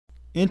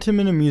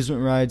Intamin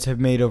amusement rides have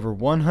made over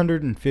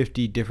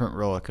 150 different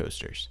roller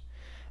coasters.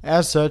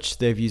 As such,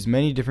 they've used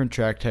many different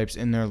track types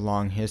in their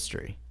long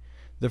history.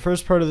 The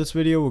first part of this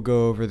video will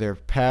go over their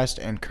past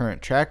and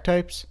current track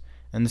types,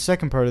 and the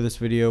second part of this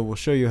video will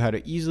show you how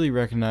to easily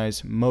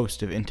recognize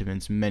most of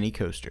Intamin's many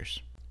coasters.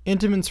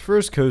 Intamin's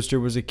first coaster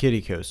was a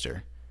kiddie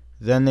coaster.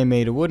 Then they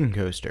made a wooden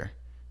coaster.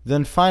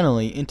 Then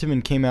finally,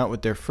 Intamin came out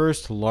with their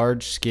first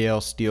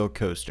large-scale steel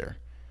coaster,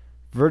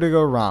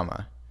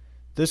 Vertigo-Rama.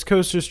 This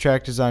coaster's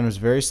track design was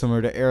very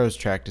similar to Arrow's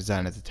track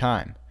design at the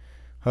time.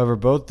 However,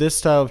 both this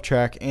style of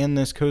track and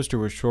this coaster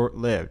were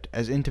short-lived,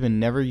 as Intamin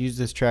never used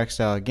this track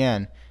style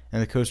again,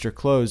 and the coaster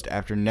closed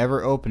after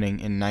never opening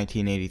in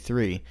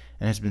 1983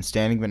 and has been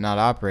standing but not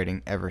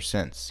operating ever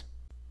since.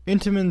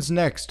 Intamin's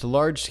next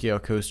large-scale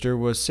coaster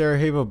was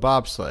Sarajevo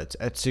Bobsleds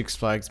at Six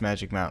Flags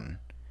Magic Mountain.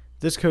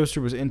 This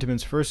coaster was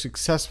Intamin's first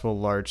successful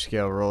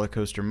large-scale roller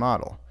coaster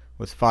model,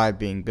 with 5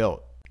 being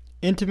built.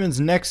 Intamin's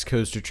next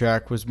coaster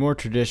track was more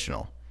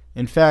traditional.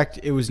 In fact,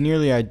 it was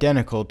nearly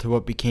identical to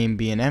what became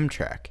B&M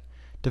track.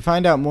 To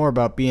find out more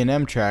about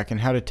B&M track and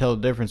how to tell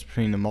the difference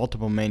between the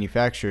multiple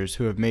manufacturers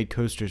who have made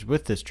coasters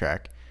with this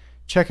track,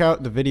 check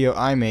out the video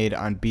I made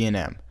on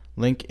B&M,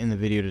 link in the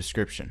video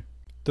description.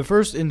 The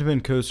first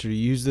Intamin coaster to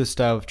use this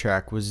style of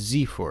track was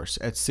Z-Force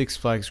at Six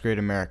Flags Great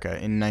America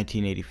in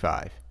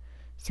 1985.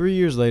 3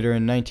 years later,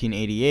 in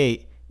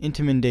 1988,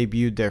 Intamin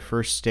debuted their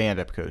first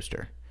stand-up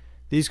coaster.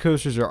 These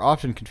coasters are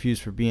often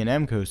confused for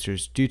B&M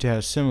coasters due to how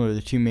similar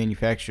the two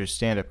manufacturers'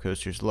 stand-up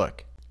coasters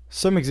look.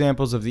 Some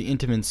examples of the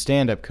Intamin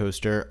stand-up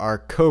coaster are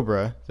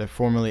Cobra, that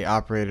formerly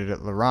operated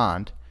at La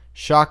Ronde,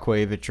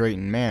 Shockwave at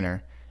Drayton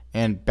Manor,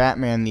 and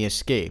Batman the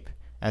Escape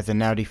at the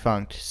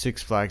now-defunct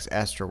Six Flags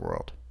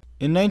Astroworld.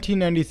 In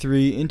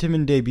 1993,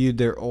 Intamin debuted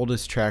their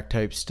oldest track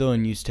type still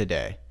in use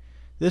today.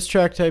 This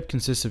track type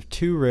consists of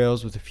 2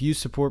 rails with a few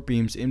support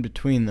beams in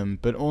between them,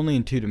 but only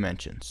in 2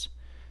 dimensions.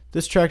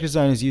 This track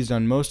design is used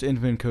on most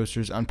Intamin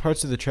coasters on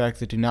parts of the track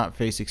that do not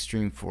face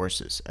extreme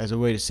forces, as a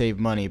way to save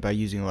money by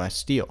using less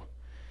steel.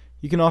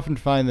 You can often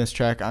find this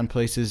track on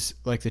places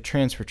like the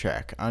transfer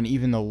track on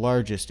even the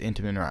largest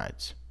Intamin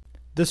rides.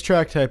 This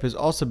track type has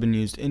also been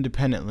used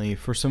independently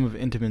for some of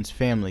Intamin's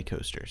family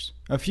coasters.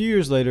 A few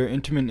years later,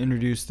 Intamin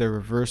introduced their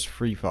reverse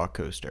freefall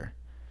coaster.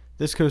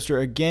 This coaster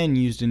again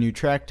used a new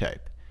track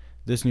type.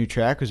 This new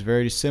track was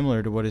very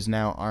similar to what is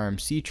now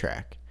RMC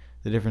track,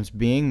 the difference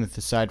being that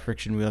the side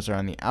friction wheels are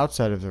on the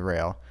outside of the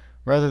rail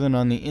rather than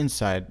on the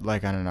inside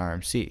like on an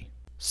RMC.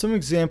 Some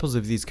examples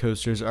of these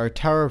coasters are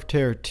Tower of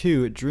Terror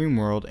 2 at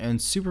Dreamworld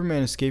and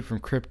Superman Escape from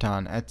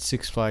Krypton at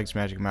Six Flags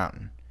Magic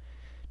Mountain.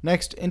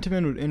 Next,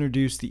 Intamin would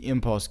introduce the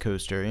Impulse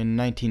coaster in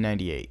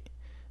 1998.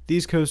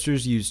 These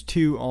coasters used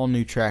 2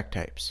 all-new track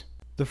types.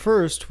 The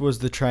first was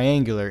the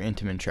triangular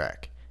Intamin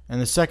track, and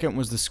the second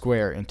was the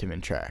square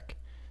Intamin track.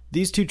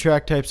 These 2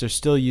 track types are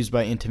still used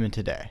by Intamin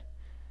today.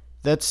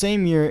 That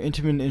same year,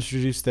 Intamin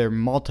introduced their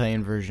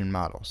multi-inversion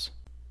models.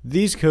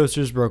 These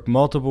coasters broke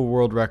multiple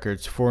world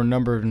records for a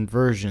number of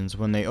inversions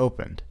when they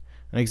opened.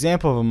 An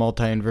example of a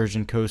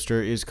multi-inversion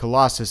coaster is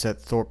Colossus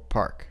at Thorpe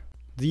Park.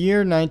 The year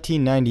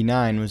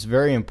 1999 was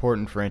very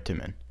important for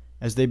Intamin,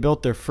 as they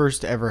built their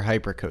first ever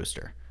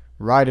hypercoaster,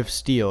 Ride of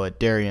Steel at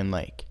Darien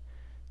Lake.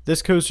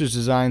 This coaster's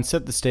design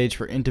set the stage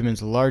for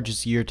Intamin's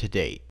largest year to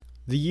date.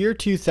 The year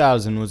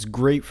 2000 was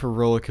great for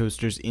roller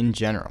coasters in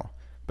general,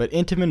 but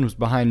Intamin was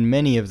behind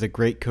many of the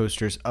great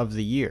coasters of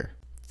the year.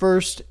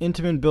 First,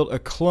 Intamin built a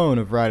clone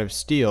of Ride of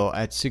Steel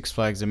at Six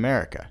Flags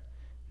America.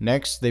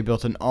 Next, they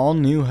built an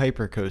all-new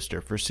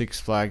hypercoaster for Six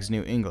Flags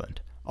New England,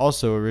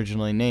 also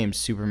originally named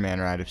Superman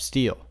Ride of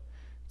Steel.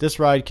 This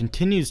ride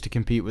continues to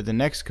compete with the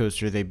next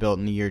coaster they built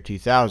in the year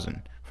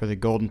 2000 for the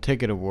Golden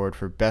Ticket Award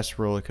for Best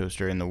Roller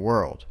Coaster in the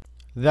World.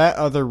 That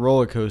other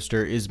roller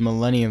coaster is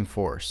Millennium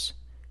Force.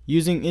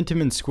 Using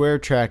Intamin's square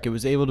track, it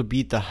was able to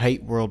beat the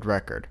height world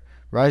record,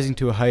 rising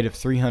to a height of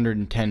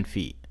 310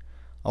 feet.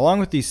 Along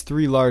with these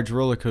 3 large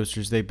roller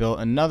coasters, they built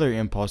another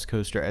Impulse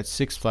coaster at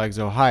Six Flags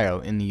Ohio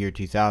in the year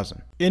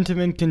 2000.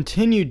 Intamin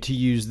continued to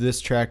use this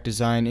track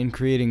design in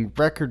creating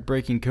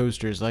record-breaking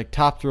coasters like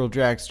Top Thrill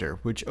Dragster,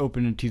 which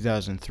opened in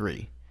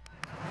 2003.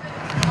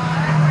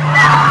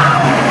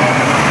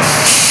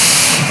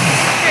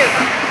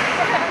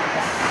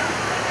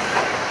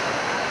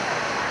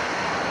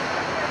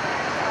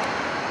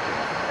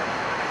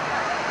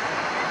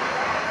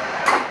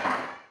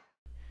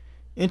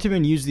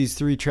 Intamin used these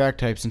 3 track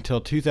types until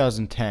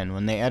 2010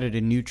 when they added a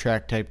new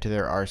track type to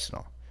their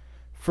arsenal,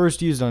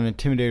 first used on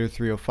Intimidator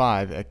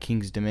 305 at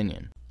King's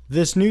Dominion.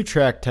 This new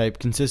track type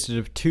consisted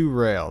of 2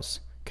 rails,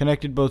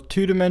 connected both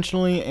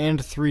 2-dimensionally and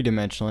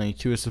 3-dimensionally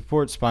to a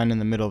support spine in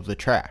the middle of the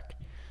track.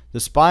 The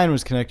spine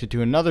was connected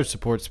to another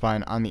support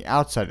spine on the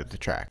outside of the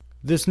track.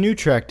 This new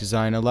track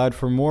design allowed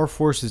for more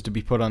forces to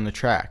be put on the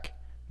track.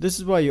 This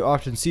is why you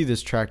often see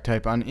this track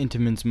type on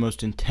Intamin's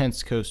most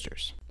intense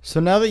coasters. So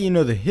now that you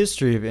know the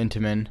history of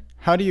Intamin,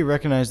 how do you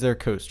recognize their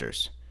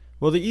coasters?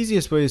 Well, the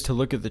easiest way is to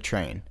look at the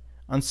train.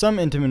 On some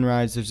Intamin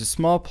rides, there's a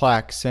small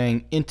plaque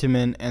saying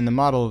Intamin and the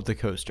model of the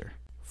coaster.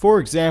 For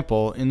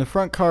example, in the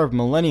front car of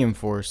Millennium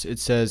Force it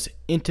says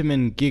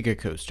Intamin Giga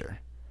Coaster.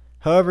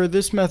 However,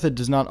 this method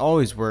does not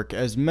always work,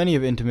 as many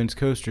of Intamin's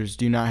coasters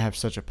do not have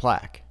such a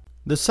plaque.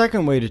 The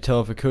second way to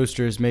tell if a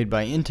coaster is made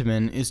by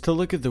Intamin is to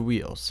look at the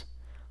wheels.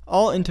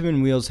 All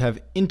Intamin wheels have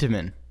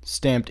Intamin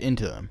stamped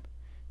into them.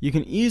 You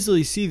can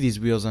easily see these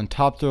wheels on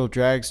Top Thrill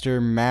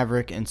Dragster,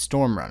 Maverick, and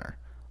Storm Runner.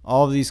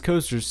 All of these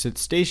coasters sit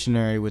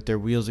stationary with their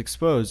wheels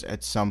exposed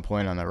at some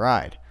point on the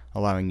ride,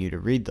 allowing you to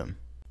read them.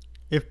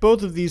 If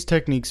both of these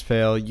techniques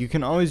fail, you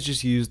can always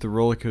just use the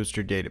Roller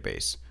Coaster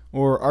Database,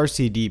 or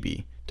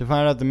RCDB, to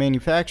find out the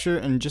manufacturer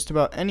and just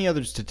about any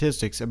other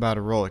statistics about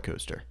a roller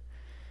coaster.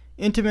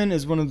 Intamin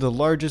is one of the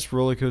largest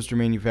roller coaster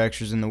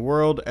manufacturers in the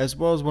world, as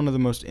well as one of the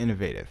most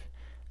innovative.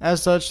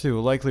 As such, they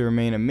will likely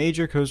remain a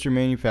major coaster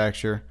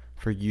manufacturer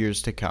for years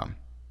to come.